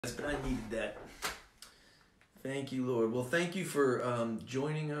But I needed that. Thank you, Lord. Well, thank you for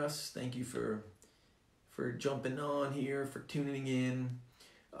joining us. Thank you for jumping on here, for tuning in.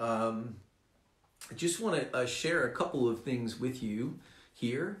 I just want to share a couple of things with you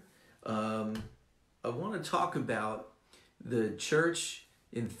here. I want to talk about the church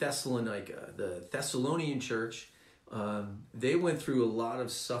in Thessalonika, the Thessalonian church. They went through a lot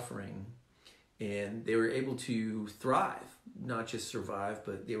of suffering, and they were able to thrive, not just survive,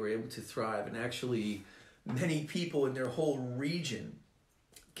 but they were able to thrive. And actually, many people in their whole region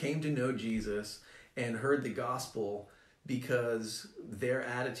came to know Jesus and heard the gospel because their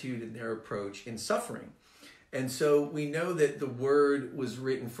attitude and their approach in suffering. And so we know that the word was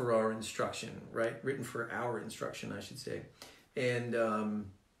written for our instruction, right? Written for our instruction, I should say. And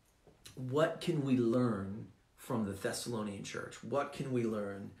what can we learn from the Thessalonian church? What can we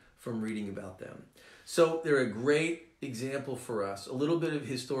learn from reading about them? So they're a great example for us. A little bit of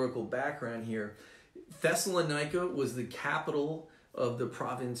historical background here. Thessalonica was the capital of the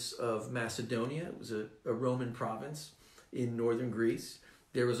province of Macedonia. It was a Roman province in northern Greece.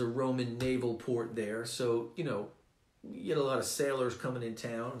 There was a Roman naval port there. So, you get a lot of sailors coming in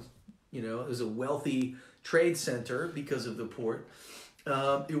town. It was a wealthy trade center because of the port.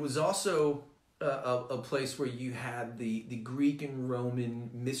 It was also a place where you had the Greek and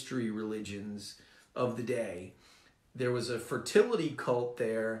Roman mystery religions of the day. There was a fertility cult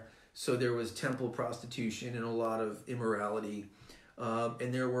there, so there was temple prostitution and a lot of immorality.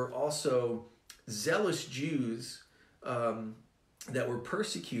 And there were also zealous Jews that were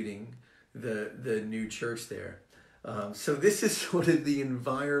persecuting the new church there. So this is sort of the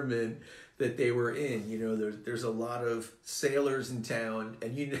environment that they were in. There's a lot of sailors in town,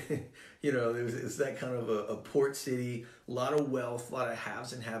 and it's that kind of a port city, a lot of wealth, a lot of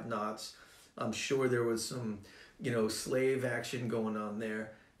haves and have-nots. I'm sure there was some, slave action going on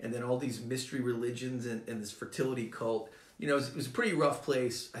there, and then all these mystery religions and this fertility cult. It was a pretty rough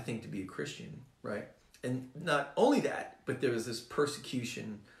place, I think, to be a Christian, right? And not only that, but there was this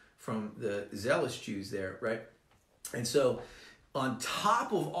persecution from the zealous Jews there, right? And so on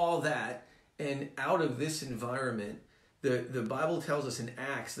top of all that, and out of this environment, the Bible tells us in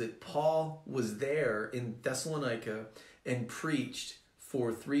Acts that Paul was there in Thessalonica and preached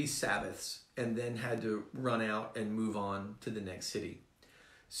for 3 Sabbaths and then had to run out and move on to the next city.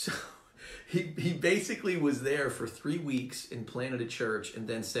 So he basically was there for 3 weeks and planted a church and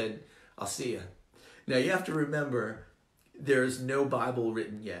then said, "I'll see you." Now you have to remember, there's no Bible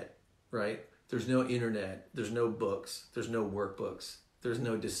written yet, right? There's no internet, there's no books, there's no workbooks, there's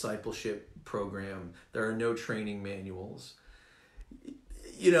no discipleship program, there are no training manuals.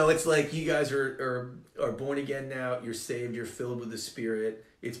 It's like you guys are born again now, you're saved, you're filled with the Spirit.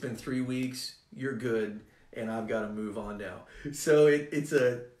 It's been 3 weeks, you're good, and I've got to move on now. So it's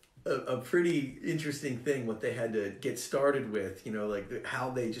a pretty interesting thing what they had to get started with, like how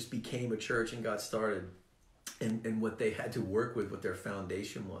they just became a church and got started, and what they had to work with, what their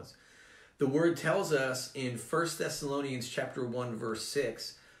foundation was. The word tells us in 1 Thessalonians chapter 1, verse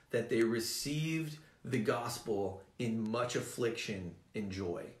 6, that they received the gospel in much affliction and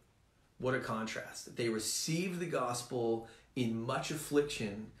joy. What a contrast. They received the gospel in much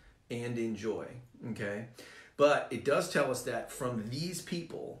affliction and in joy, okay? But it does tell us that from these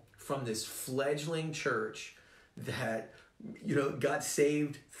people, from this fledgling church that, got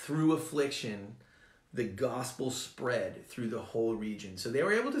saved through affliction, the gospel spread through the whole region. So they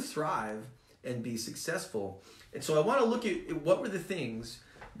were able to thrive and be successful. And so I want to look at what were the things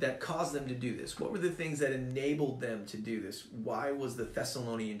that caused them to do this. What were the things that enabled them to do this? Why was the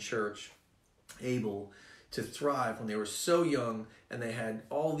Thessalonian church able to thrive when they were so young and they had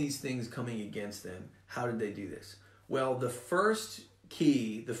all these things coming against them? How did they do this? Well, the first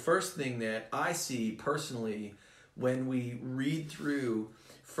thing that I see personally when we read through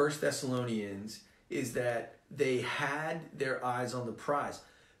 1 Thessalonians is that they had their eyes on the prize.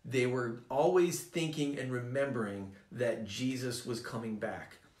 They were always thinking and remembering that Jesus was coming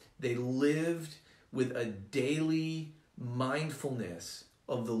back. They lived with a daily mindfulness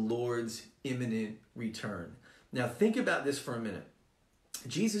of the Lord's imminent return. Now think about this for a minute.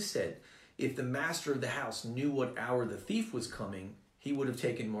 Jesus said, if the master of the house knew what hour the thief was coming, he would have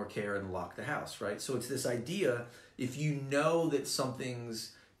taken more care and locked the house, right? So it's this idea, if you know that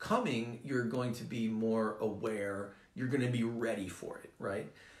something's coming, you're going to be more aware, you're going to be ready for it,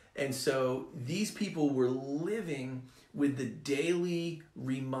 right? And so these people were living with the daily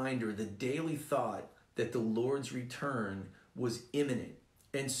reminder, the daily thought that the Lord's return was imminent.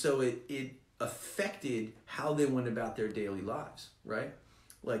 And so it affected how they went about their daily lives, right?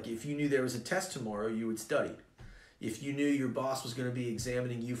 Like if you knew there was a test tomorrow, you would study. If you knew your boss was going to be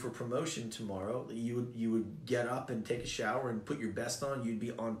examining you for promotion tomorrow, you would get up and take a shower and put your best on. You'd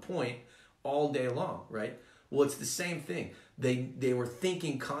be on point all day long, right? Well, it's the same thing. They were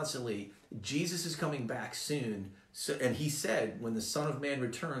thinking constantly, Jesus is coming back soon. So, and he said, when the Son of Man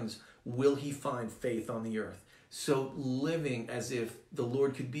returns, will he find faith on the earth? So living as if the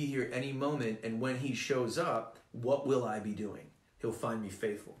Lord could be here any moment, and when he shows up, what will I be doing? He'll find me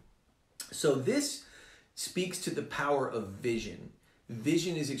faithful. So this speaks to the power of vision.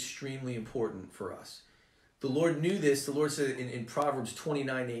 Vision is extremely important for us. The Lord knew this. The Lord said in Proverbs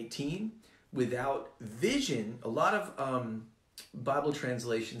 29:18, without vision, a lot of Bible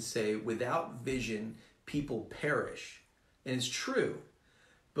translations say, without vision, people perish. And it's true.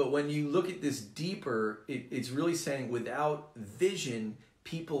 But when you look at this deeper, it's really saying without vision,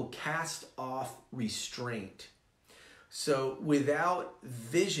 people cast off restraint. So without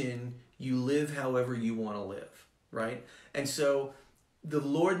vision, you live however you want to live, right? And so the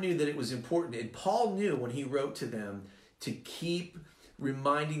Lord knew that it was important. And Paul knew when he wrote to them to keep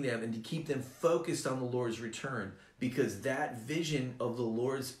reminding them and to keep them focused on the Lord's return, because that vision of the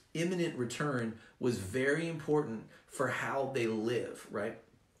Lord's imminent return was very important for how they live, right?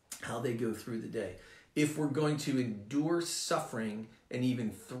 How they go through the day. If we're going to endure suffering and even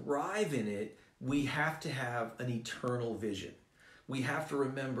thrive in it, we have to have an eternal vision. We have to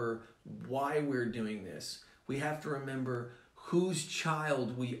remember why we're doing this. We have to remember whose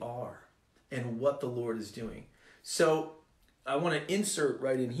child we are and what the Lord is doing. So I want to insert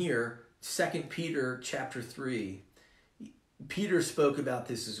right in here, 2 Peter chapter 3. Peter spoke about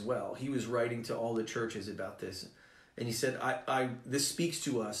this as well. He was writing to all the churches about this. And he said, this speaks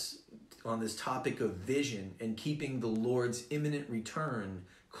to us on this topic of vision and keeping the Lord's imminent return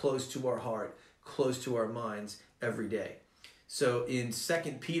close to our heart, close to our minds every day. So in 2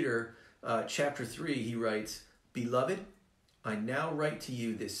 Peter chapter 3, he writes, Beloved, I now write to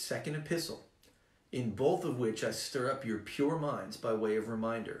you this second epistle, in both of which I stir up your pure minds by way of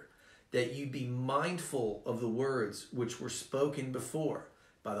reminder, that you be mindful of the words which were spoken before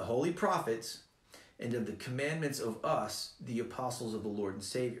by the holy prophets, and of the commandments of us, the apostles of the Lord and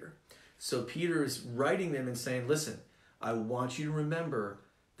Savior. So Peter is writing them and saying, listen, I want you to remember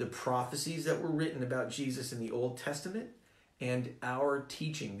the prophecies that were written about Jesus in the Old Testament and our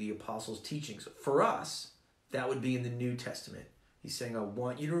teaching, the apostles' teachings. For us, that would be in the New Testament. He's saying, I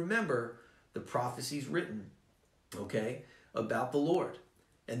want you to remember the prophecies written, okay, about the Lord.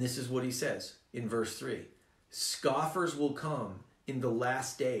 And this is what he says in verse 3. Scoffers will come in the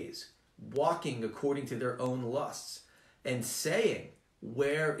last days, walking according to their own lusts, and saying,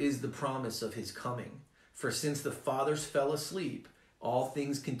 where is the promise of his coming? For since the fathers fell asleep, all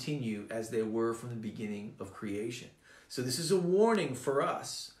things continue as they were from the beginning of creation. So this is a warning for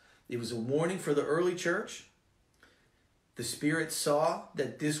us. It was a warning for the early church. The Spirit saw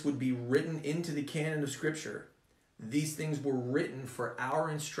that this would be written into the canon of Scripture. These things were written for our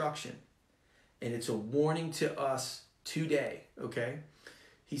instruction. And it's a warning to us today, okay?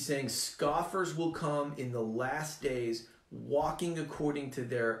 He's saying scoffers will come in the last days, walking according to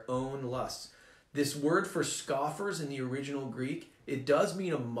their own lusts. This word for scoffers in the original Greek, it does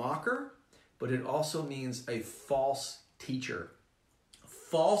mean a mocker, but it also means a false teacher.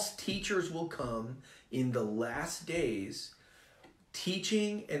 False teachers will come in the last days,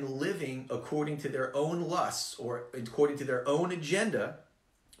 teaching and living according to their own lusts or according to their own agenda,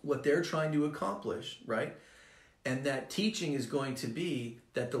 what they're trying to accomplish, right? And that teaching is going to be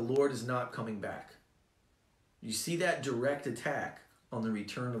that the Lord is not coming back. You see that direct attack on the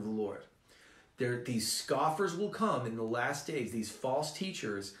return of the Lord. These scoffers will come in the last days, these false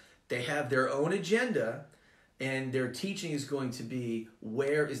teachers. They have their own agenda, and their teaching is going to be,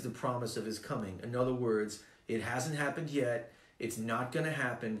 where is the promise of his coming? In other words, it hasn't happened yet. It's not going to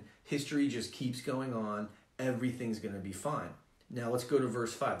happen. History just keeps going on. Everything's going to be fine. Now let's go to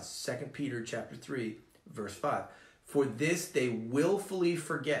verse 5. 2 Peter chapter 3, verse 5. For this they willfully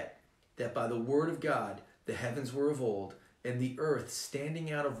forget that by the word of God the heavens were of old, and the earth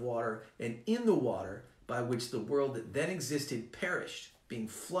standing out of water and in the water, by which the world that then existed perished, being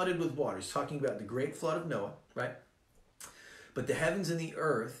flooded with water. He's talking about the great flood of Noah, right? But the heavens and the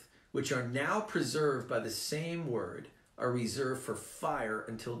earth, which are now preserved by the same word, are reserved for fire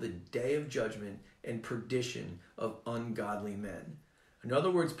until the day of judgment and perdition of ungodly men. In other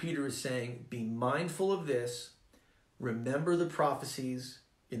words, Peter is saying, be mindful of this. Remember the prophecies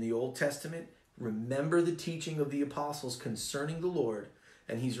in the Old Testament. Remember the teaching of the apostles concerning the Lord.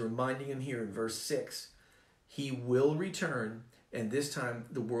 And he's reminding him here in verse 6, he will return, and this time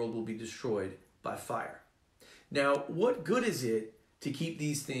the world will be destroyed by fire. Now, what good is it to keep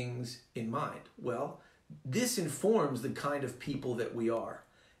these things in mind? Well, this informs the kind of people that we are.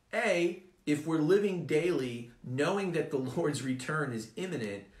 If we're living daily knowing that the Lord's return is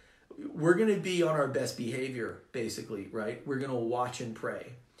imminent, we're going to be on our best behavior, basically, right? We're going to watch and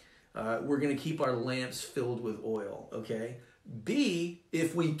pray. We're going to keep our lamps filled with oil, okay? B,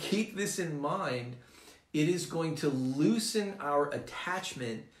 if we keep this in mind, it is going to loosen our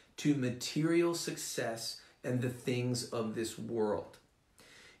attachment to material success and the things of this world.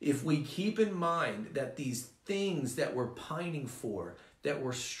 If we keep in mind that these things that we're pining for, that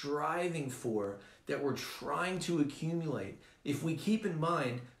we're striving for, that we're trying to accumulate, if we keep in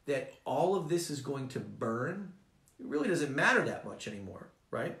mind that all of this is going to burn, it really doesn't matter that much anymore,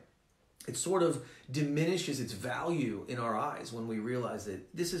 right? It sort of diminishes its value in our eyes when we realize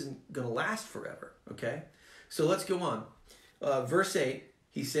that this isn't going to last forever, okay? So let's go on. Verse 8,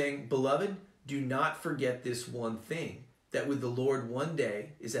 he's saying, "Beloved, do not forget this one thing, that with the Lord 1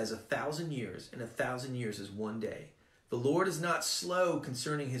 day is as 1,000 years, and 1,000 years is 1 day. The Lord is not slow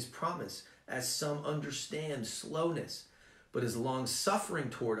concerning his promise, as some understand slowness, but is long-suffering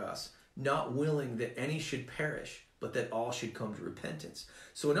toward us, not willing that any should perish, but that all should come to repentance."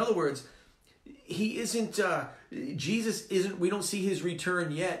 So in other words, Jesus isn't, we don't see his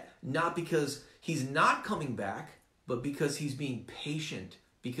return yet, not because he's not coming back, but because he's being patient,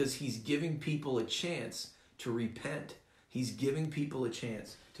 because he's giving people a chance to repent. He's giving people a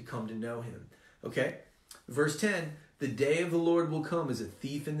chance to come to know him. Okay? Verse 10, "The day of the Lord will come as a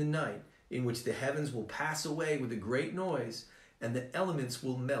thief in the night, in which the heavens will pass away with a great noise, and the elements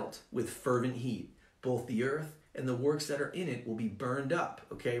will melt with fervent heat. Both the earth and the works that are in it will be burned up."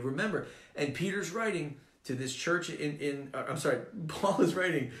 Okay, remember, and Peter's writing to this church Paul is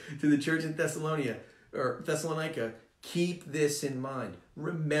writing to the church in Thessalonica, keep this in mind.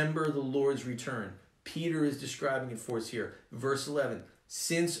 Remember the Lord's return. Peter is describing it for us here. Verse 11,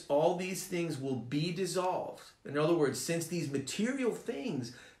 "Since all these things will be dissolved," in other words, since these material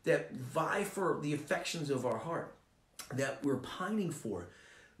things that vie for the affections of our heart, that we're pining for,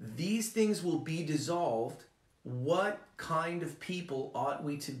 these things will be dissolved, what kind of people ought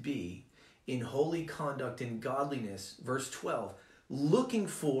we to be in holy conduct and godliness? Verse 12, "Looking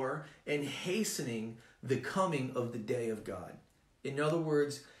for and hastening the coming of the day of God." In other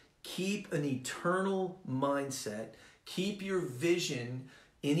words, keep an eternal mindset. Keep your vision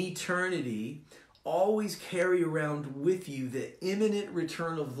in eternity. Always carry around with you the imminent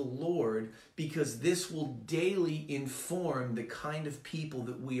return of the Lord, because this will daily inform the kind of people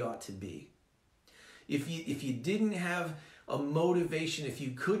that we ought to be. If you didn't have a motivation, if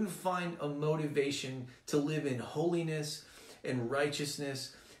you couldn't find a motivation to live in holiness and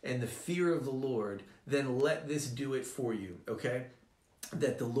righteousness and the fear of the Lord, then let this do it for you, okay?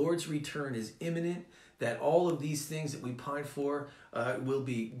 That the Lord's return is imminent, that all of these things that we pine for will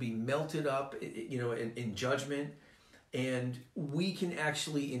be melted up, in judgment, and we can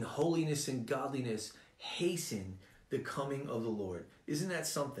actually, in holiness and godliness, hasten the coming of the Lord. Isn't that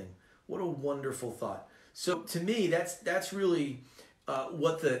something? What a wonderful thought. So to me, that's really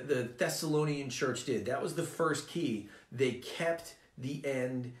what the Thessalonian church did. That was the first key. They kept the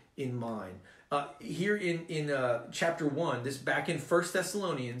end in mind. Here in chapter 1, this back in 1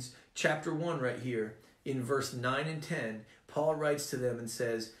 Thessalonians, chapter 1 right here, in verse 9 and 10, Paul writes to them and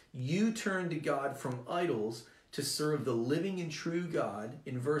says, "You turn to God from idols to serve the living and true God."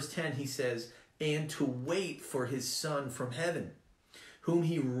 In verse 10, he says, "And to wait for his Son from heaven, whom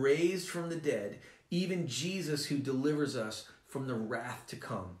he raised from the dead, even Jesus, who delivers us from the wrath to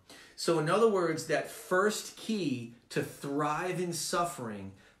come." So in other words, that first key to thrive in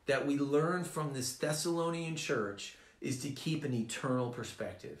suffering that we learn from this Thessalonian church is to keep an eternal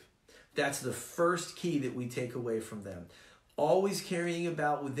perspective. That's the first key that we take away from them. Always carrying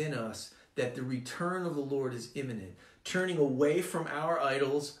about within us that the return of the Lord is imminent. Turning away from our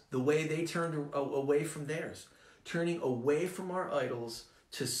idols the way they turned away from theirs. Turning away from our idols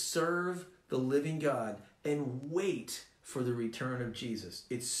to serve the living God and wait for the return of Jesus.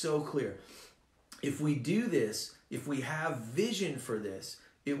 It's so clear. If we do this, if we have vision for this,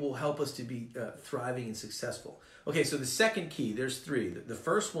 it will help us to be thriving and successful. Okay, so the second key, there's three. The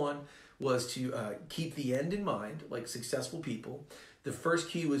first one was to keep the end in mind, like successful people. The first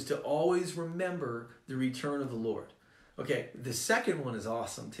key was to always remember the return of the Lord. Okay, the second one is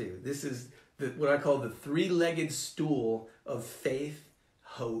awesome too. This is what I call the three-legged stool of faith,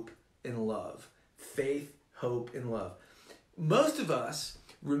 hope, and love. Faith, hope, and love. Most of us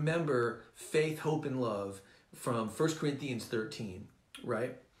remember faith, hope, and love from 1 Corinthians 13,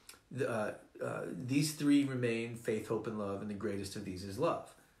 right? These three remain, faith, hope, and love, and the greatest of these is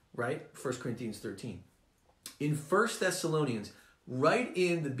love, right? 1 Corinthians 13. In 1 Thessalonians, right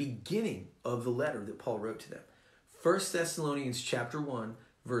in the beginning of the letter that Paul wrote to them. 1 Thessalonians chapter 1,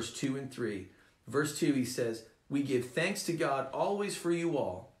 verse 2 and 3. Verse 2, he says, "We give thanks to God always for you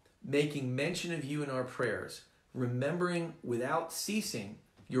all, making mention of you in our prayers, remembering without ceasing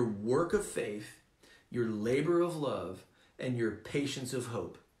your work of faith, your labor of love, and your patience of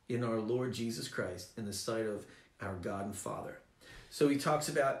hope in our Lord Jesus Christ in the sight of our God and Father." So he talks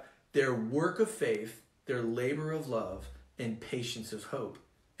about their work of faith, their labor of love, and patience of hope.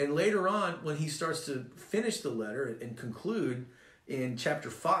 And later on, when he starts to finish the letter and conclude in chapter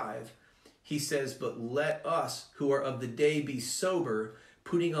 5, he says, "But let us who are of the day be sober,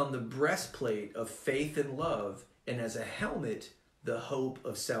 putting on the breastplate of faith and love, and as a helmet, the hope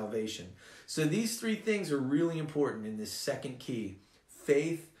of salvation." So these three things are really important in this second key: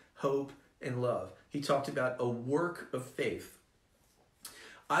 faith, hope, and love. He talked about a work of faith.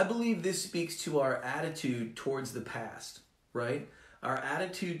 I believe this speaks to our attitude towards the past, right? Our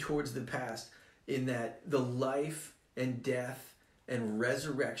attitude towards the past, in that the life and death and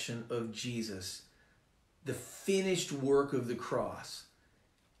resurrection of Jesus, the finished work of the cross,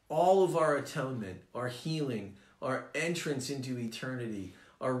 all of our atonement, our healing, our entrance into eternity,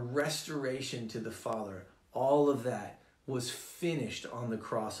 our restoration to the Father, all of that was finished on the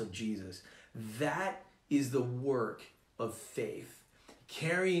cross of Jesus. That is the work of faith.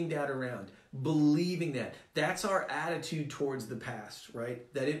 Carrying that around, believing that. That's our attitude towards the past,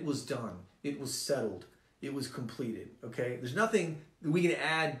 right? That it was done, it was settled, it was completed, okay? There's nothing that we can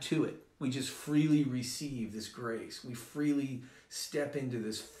add to it. We just freely receive this grace. We freely step into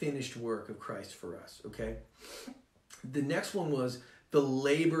this finished work of Christ for us, okay? The next one was the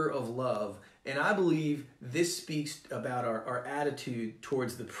labor of love. And I believe this speaks about our attitude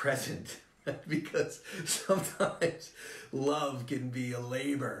towards the present, because sometimes love can be a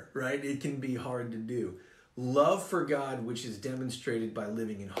labor, right? It can be hard to do. Love for God, which is demonstrated by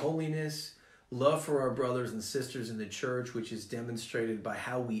living in holiness. Love for our brothers and sisters in the church, which is demonstrated by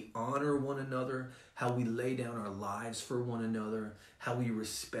how we honor one another, how we lay down our lives for one another, how we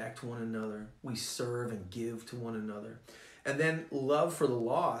respect one another, we serve and give to one another. And then love for the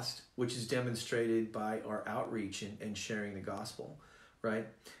lost, which is demonstrated by our outreach and sharing the gospel. Right?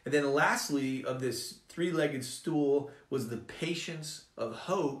 And then lastly, of this three-legged stool was the patience of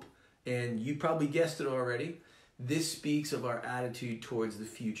hope. And you probably guessed it already. This speaks of our attitude towards the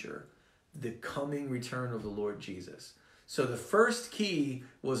future, the coming return of the Lord Jesus. So the first key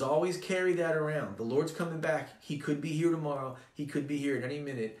was always carry that around. The Lord's coming back. He could be here tomorrow. He could be here at any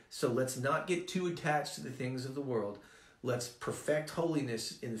minute. So let's not get too attached to the things of the world. Let's perfect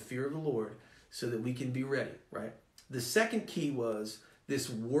holiness in the fear of the Lord so that we can be ready, right? The second key was this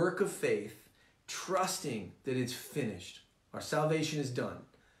work of faith, trusting that it's finished. Our salvation is done.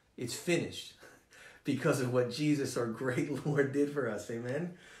 It's finished because of what Jesus, our great Lord, did for us.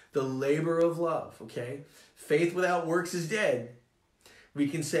 Amen? The labor of love, okay? Faith without works is dead. We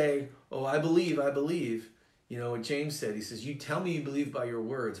can say, "Oh, I believe, I believe." You know what James said? He says, "You tell me you believe by your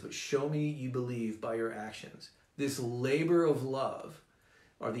words, but show me you believe by your actions." This labor of love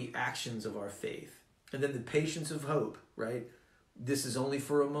are the actions of our faith. And then the patience of hope, right? This is only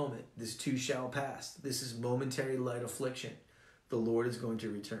for a moment. This too shall pass. This is momentary light affliction. The Lord is going to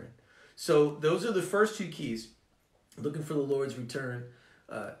return. So those are the first two keys. Looking for the Lord's return.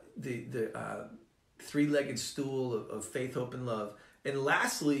 The three-legged stool of faith, hope, and love. And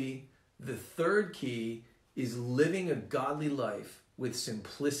lastly, the third key is living a godly life with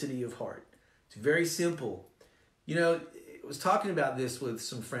simplicity of heart. It's very simple. You know, I was talking about this with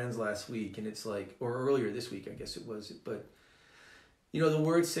some friends last week, and it's like, or earlier this week, I guess it was, but you know, the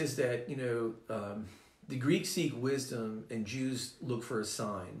word says that, you know, the Greeks seek wisdom and Jews look for a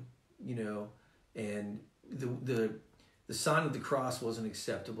sign, you know, and the sign of the cross wasn't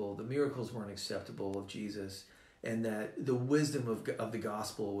acceptable. The miracles weren't acceptable of Jesus, and that the wisdom of the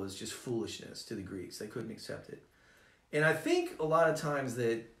gospel was just foolishness to the Greeks. They couldn't accept it. And I think a lot of times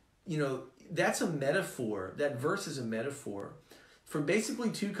that, you know, that's a metaphor. That verse is a metaphor for basically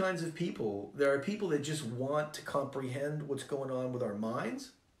two kinds of people. There are people that just want to comprehend what's going on with our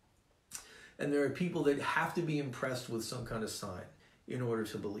minds. And there are people that have to be impressed with some kind of sign in order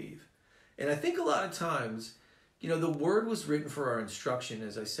to believe. And I think a lot of times, you know, the word was written for our instruction,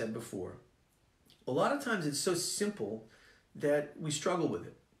 as I said before. A lot of times it's so simple that we struggle with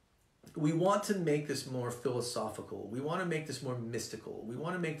it. We want to make this more philosophical. We want to make this more mystical. We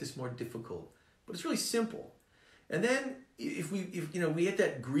want to make this more difficult. But it's really simple. And then if you know, we hit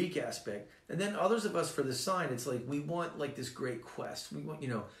that Greek aspect, and then others of us for the sign, it's like we want like this great quest. We want, you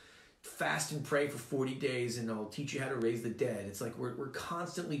know, fast and pray for 40 days and I'll teach you how to raise the dead. It's like we're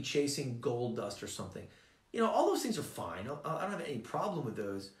constantly chasing gold dust or something. all those things are fine. I don't have any problem with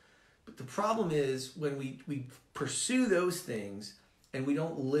those. But the problem is when we pursue those things and we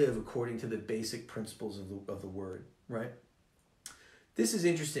don't live according to the basic principles of the word, right? This is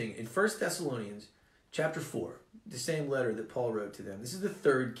interesting. In 1 Thessalonians chapter 4, the same letter that Paul wrote to them, this is the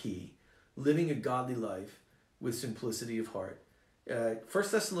third key, living a godly life with simplicity of heart. 1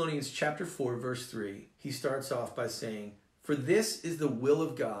 Thessalonians chapter 4, verse 3, he starts off by saying, "For this is the will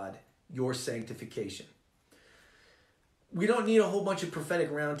of God, your sanctification." We don't need a whole bunch of prophetic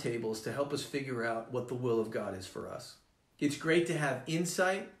roundtables to help us figure out what the will of God is for us. It's great to have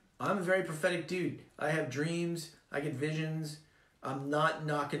insight. I'm a very prophetic dude. I have dreams. I get visions. I'm not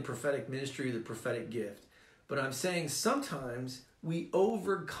knocking prophetic ministry or the prophetic gift. But I'm saying sometimes we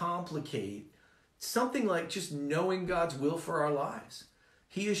overcomplicate something like just knowing God's will for our lives.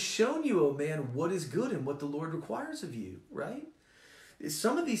 He has shown you, oh man, what is good and what the Lord requires of you, right?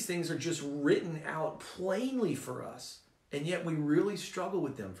 Some of these things are just written out plainly for us. And yet we really struggle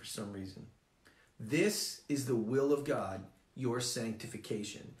with them for some reason. This is the will of God, your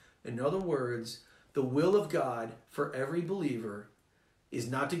sanctification. In other words, the will of God for every believer is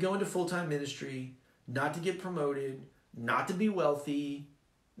not to go into full-time ministry, not to get promoted, not to be wealthy.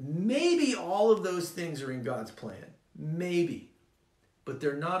 Maybe all of those things are in God's plan. Maybe. But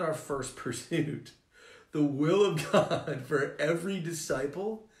they're not our first pursuit. The will of God for every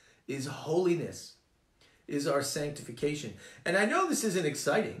disciple is holiness, is our sanctification. And I know this isn't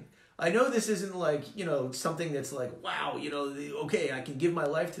exciting. I know this isn't like, something that's like, wow, okay, I can give my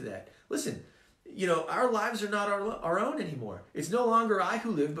life to that. Listen, our lives are not our own anymore. It's no longer I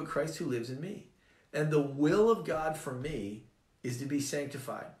who live, but Christ who lives in me. And the will of God for me is to be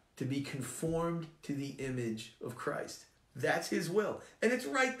sanctified, to be conformed to the image of Christ. That's his will. And it's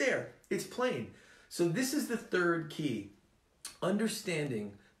right there. It's plain. So this is the third key.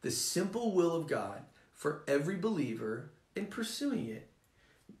 Understanding the simple will of God for every believer and pursuing it.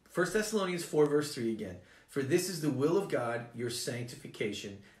 1 Thessalonians 4 verse 3 again. "For this is the will of God, your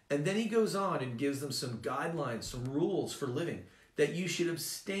sanctification." And then he goes on and gives them some guidelines, some rules for living, that you should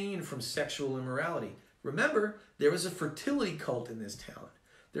abstain from sexual immorality. Remember, there was a fertility cult in this town.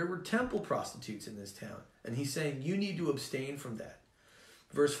 There were temple prostitutes in this town. And he's saying you need to abstain from that.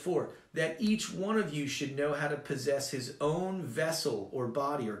 Verse 4, "that each one of you should know how to possess his own vessel or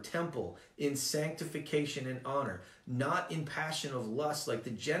body or temple in sanctification and honor, not in passion of lust like the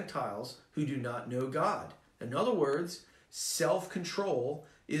Gentiles who do not know God." In other words, self-control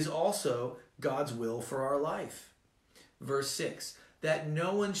is also God's will for our life. Verse 6, "that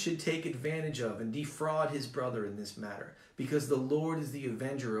no one should take advantage of and defraud his brother in this matter, because the Lord is the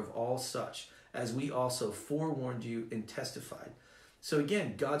avenger of all such, as we also forewarned you and testified." So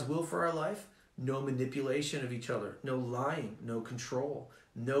again, God's will for our life, no manipulation of each other, no lying, no control,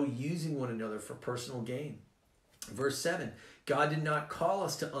 no using one another for personal gain. Verse 7, "God did not call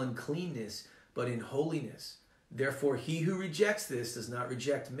us to uncleanness, but in holiness. Therefore, he who rejects this does not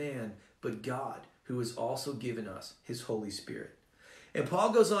reject man, but God, who has also given us his Holy Spirit." And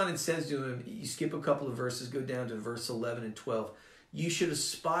Paul goes on and says to him, you skip a couple of verses, go down to verse 11 and 12, "You should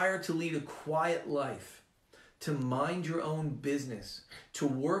aspire to lead a quiet life, to mind your own business, to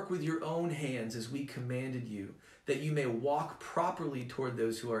work with your own hands as we commanded you, that you may walk properly toward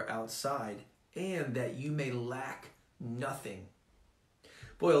those who are outside, and that you may lack nothing."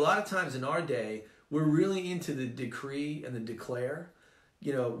 Boy, a lot of times in our day, we're really into the decree and the declare.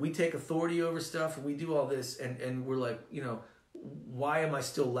 We take authority over stuff and we do all this and we're like, why am I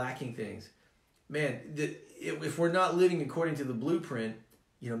still lacking things? Man, if we're not living according to the blueprint,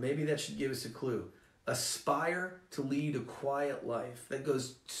 maybe that should give us a clue. Aspire to lead a quiet life. That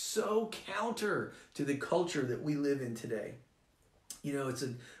goes so counter to the culture that we live in today. It's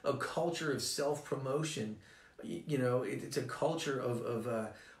a culture of self-promotion. It's a culture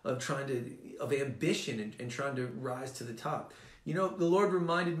of ambition and trying to rise to the top. The Lord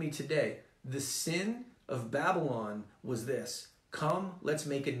reminded me today, the sin of Babylon was this: come, let's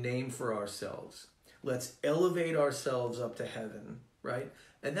make a name for ourselves. Let's elevate ourselves up to heaven, right?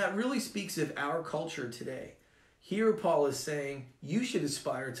 And that really speaks of our culture today. Here Paul is saying you should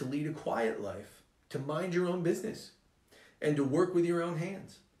aspire to lead a quiet life, to mind your own business, and to work with your own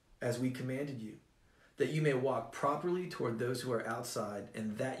hands, as we commanded you, that you may walk properly toward those who are outside,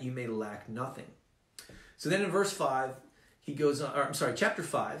 and that you may lack nothing. So then in verse 5, chapter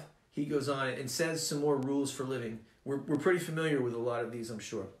 5, he goes on and says some more rules for living. We're pretty familiar with a lot of these, I'm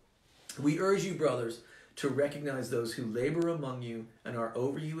sure. "We urge you, brothers, to recognize those who labor among you and are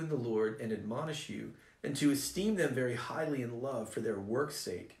over you in the Lord and admonish you, and to esteem them very highly in love for their work's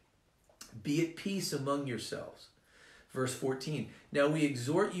sake. Be at peace among yourselves." Verse 14, "Now we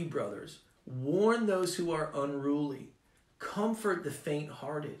exhort you, brothers, Warn those who are unruly. Comfort the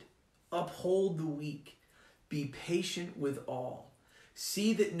faint-hearted. Uphold the weak. Be patient with all.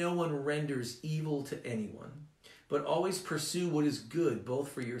 See that no one renders evil to anyone, but always pursue what is good, both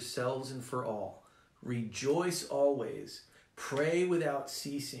for yourselves and for all. Rejoice always. Pray without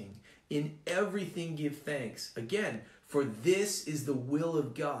ceasing. In everything give thanks. Again, for this is the will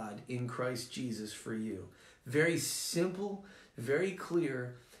of God in Christ Jesus for you. Very simple, very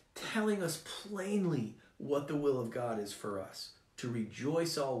clear, telling us plainly what the will of God is for us. To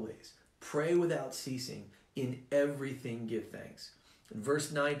rejoice always. Pray without ceasing. In everything give thanks. In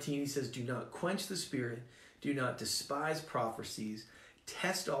verse 19, he says, do not quench the spirit. Do not despise prophecies.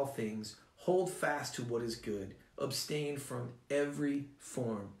 Test all things. Hold fast to what is good. Abstain from every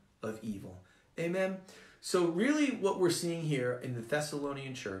form of evil. Amen. So really what we're seeing here in the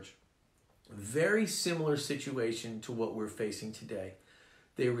Thessalonian church, very similar situation to what we're facing today.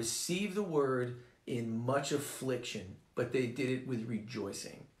 They received the word in much affliction, but they did it with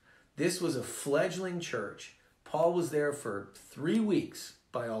rejoicing. This was a fledgling church. Paul was there for 3 weeks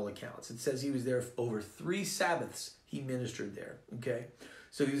by all accounts. It says he was there over 3 Sabbaths. He ministered there. Okay.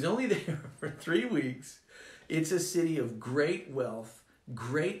 So he was only there for 3 weeks. It's a city of great wealth,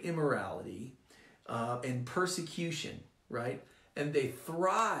 great immorality, and persecution, right? And they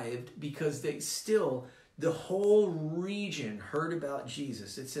thrived because the whole region heard about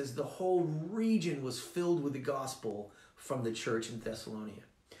Jesus. It says the whole region was filled with the gospel from the church in Thessalonica.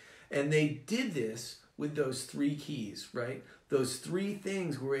 And they did this with those 3 keys, right? Those 3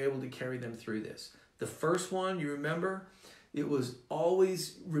 things were able to carry them through this. The first one, you remember, it was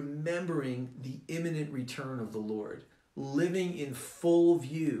always remembering the imminent return of the Lord, living in full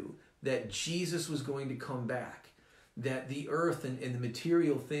view that Jesus was going to come back, that the earth and the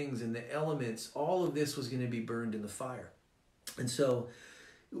material things and the elements, all of this was going to be burned in the fire. And so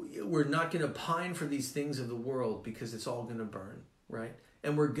we're not going to pine for these things of the world because it's all going to burn, right?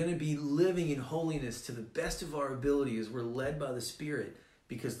 And we're going to be living in holiness to the best of our ability as we're led by the Spirit,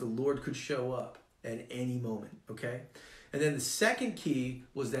 because the Lord could show up at any moment, okay? And then the second key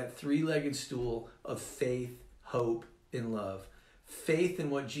was that 3-legged stool of faith, hope, and love. Faith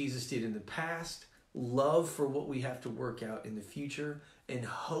in what Jesus did in the past, love for what we have to work out in the future, and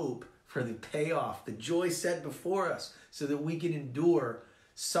hope for the payoff, the joy set before us, so that we can endure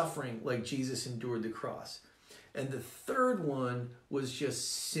suffering like Jesus endured the cross. And the third one was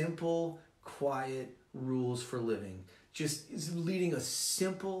just simple, quiet rules for living. Just leading a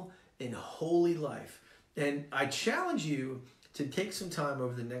simple and holy life. And I challenge you to take some time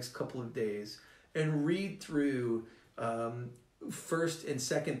over the next couple of days and read through 1st and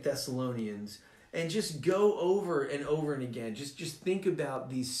 2nd Thessalonians and just go over and over and again. Just think about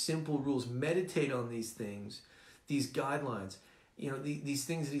these simple rules. Meditate on these things, these guidelines. You know, these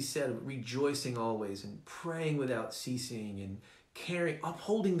things that he said, rejoicing always and praying without ceasing and caring,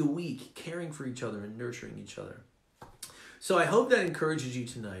 upholding the weak, caring for each other and nurturing each other. So I hope that encourages you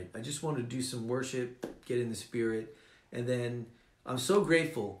tonight. I just want to do some worship, get in the Spirit, and then I'm so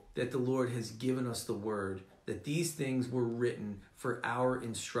grateful that the Lord has given us the word, that these things were written for our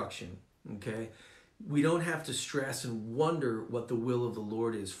instruction, okay? We don't have to stress and wonder what the will of the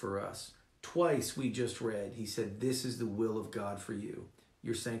Lord is for us. Twice we just read, he said, this is the will of God for you,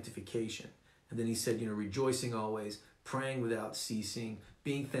 your sanctification. And then he said, rejoicing always, praying without ceasing,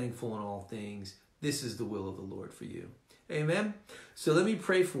 being thankful in all things. This is the will of the Lord for you. Amen? So let me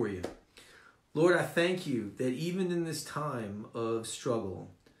pray for you. Lord, I thank you that even in this time of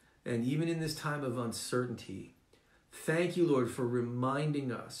struggle and even in this time of uncertainty, thank you, Lord, for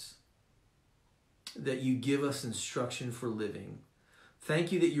reminding us that you give us instruction for living.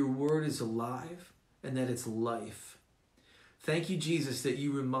 Thank you that your word is alive and that it's life. Thank you, Jesus, that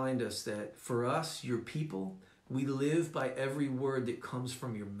you remind us that for us, your people, we live by every word that comes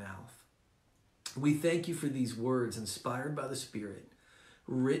from your mouth. We thank you for these words inspired by the Spirit,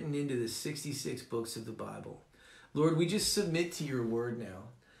 written into the 66 books of the Bible. Lord, we just submit to your word now.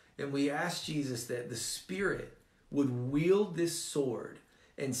 And we ask, Jesus, that the Spirit would wield this sword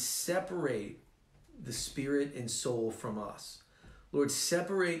and separate the spirit and soul from us. Lord,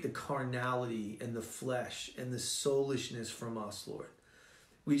 separate the carnality and the flesh and the soulishness from us, Lord.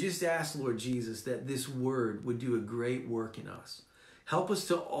 We just ask, Lord Jesus, that this word would do a great work in us. Help us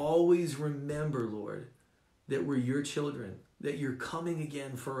to always remember, Lord, that we're your children, that you're coming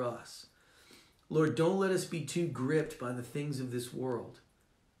again for us. Lord, don't let us be too gripped by the things of this world.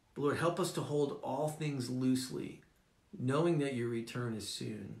 But Lord, help us to hold all things loosely, knowing that your return is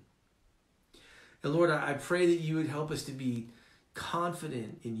soon. And Lord, I pray that you would help us to be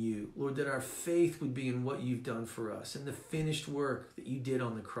confident in you, Lord, that our faith would be in what you've done for us and the finished work that you did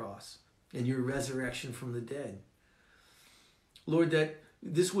on the cross. and your resurrection from the dead. Lord, that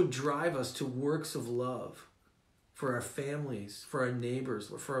this would drive us to works of love for our families, for our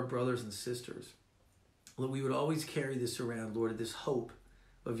neighbors, for our brothers and sisters. Lord, we would always carry this around, Lord, this hope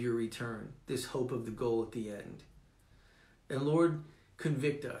of your return, this hope of the goal at the end. And Lord,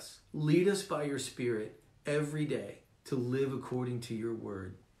 convict us. Lead us by your Spirit every day to live according to your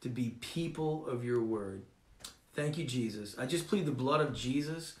word, to be people of your word. Thank you, Jesus. I just plead the blood of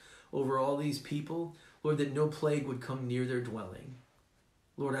Jesus over all these people, Lord, that no plague would come near their dwelling.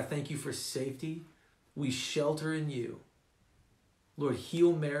 Lord, I thank you for safety. We shelter in you. Lord,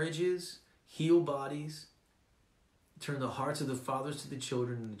 heal marriages, heal bodies. Turn the hearts of the fathers to the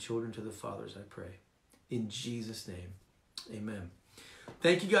children and the children to the fathers, I pray. In Jesus' name, amen.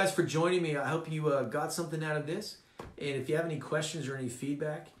 Thank you guys for joining me. I hope you got something out of this. And if you have any questions or any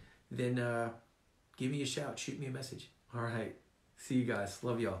feedback, then give me a shout. Shoot me a message. All right. See you guys.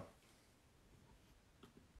 Love y'all.